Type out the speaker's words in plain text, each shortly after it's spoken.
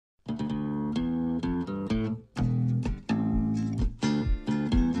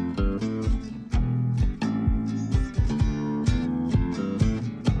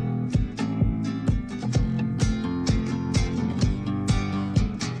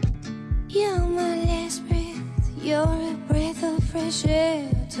You're my last breath, you're a breath of fresh air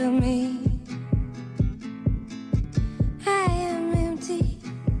to me. I am empty,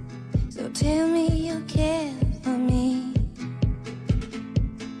 so tell me you care for me.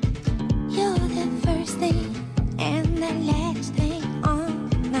 You're the first thing and the last thing on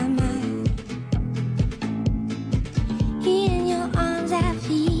my mind. In your arms I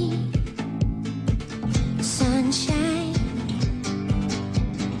feel sunshine.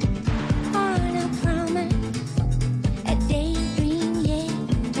 On a promise, a daydream yet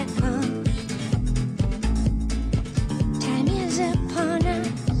to come. Time is upon us,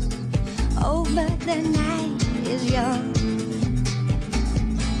 oh but the night is young.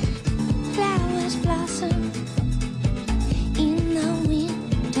 Flowers blossom in the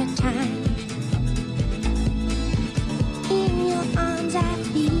winter time. In your arms I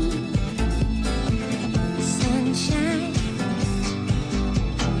feel sunshine.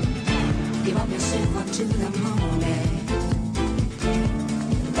 Give up yourself up to the moment.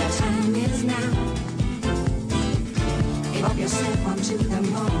 The time is now. Give up yourself up to the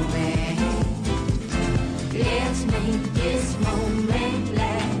moment. Let's make this moment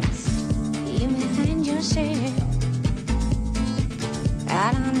last. You may find yourself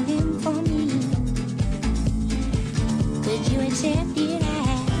out on a limb for me. Could you accept it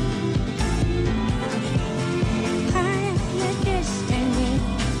as part of your destiny?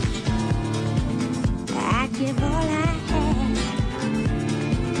 I'd give all I have,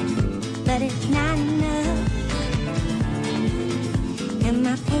 but it's not enough, and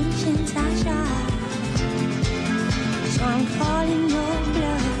my patience are short. So I'm calling your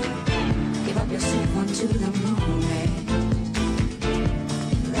bluff. Give up yourself onto the moment.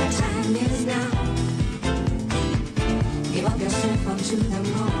 The time is now. Give up yourself onto the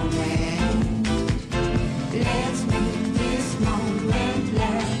moment. Let's make this moment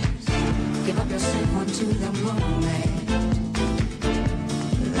last. Give up yourself onto the moment.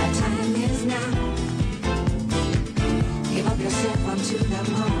 The time is now. Give up yourself onto the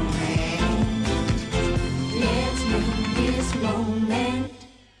moment. Let's make this moment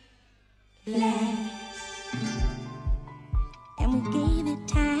last. And we gave it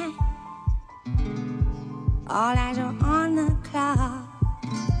time. All eyes are on the clock.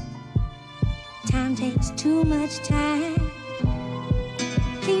 Time takes too much time.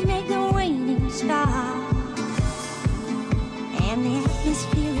 Please make the waiting stop. And the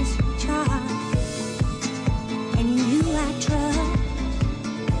atmosphere is charged. And you I trust.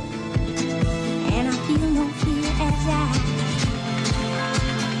 And I feel no fear as I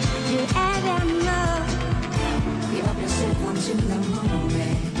do as I must. Give up yourself onto the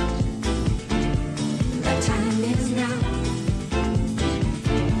moment. The time is now.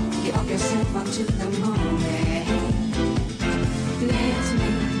 Give up yourself onto the moment. Let's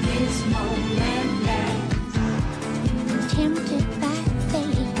make this moment last. Tempted by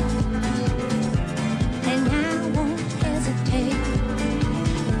fate, and I won't hesitate.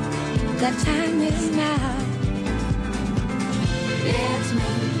 The time is now. Let's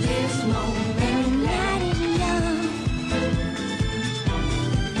make this moment last. Is young.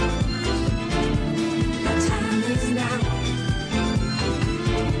 The time is now.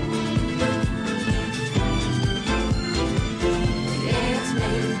 Let's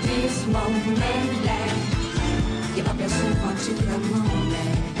make this moment last. Give up yourself onto the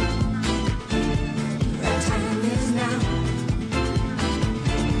moment. The time is now.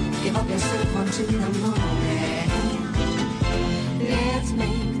 Give up yourself onto the moment.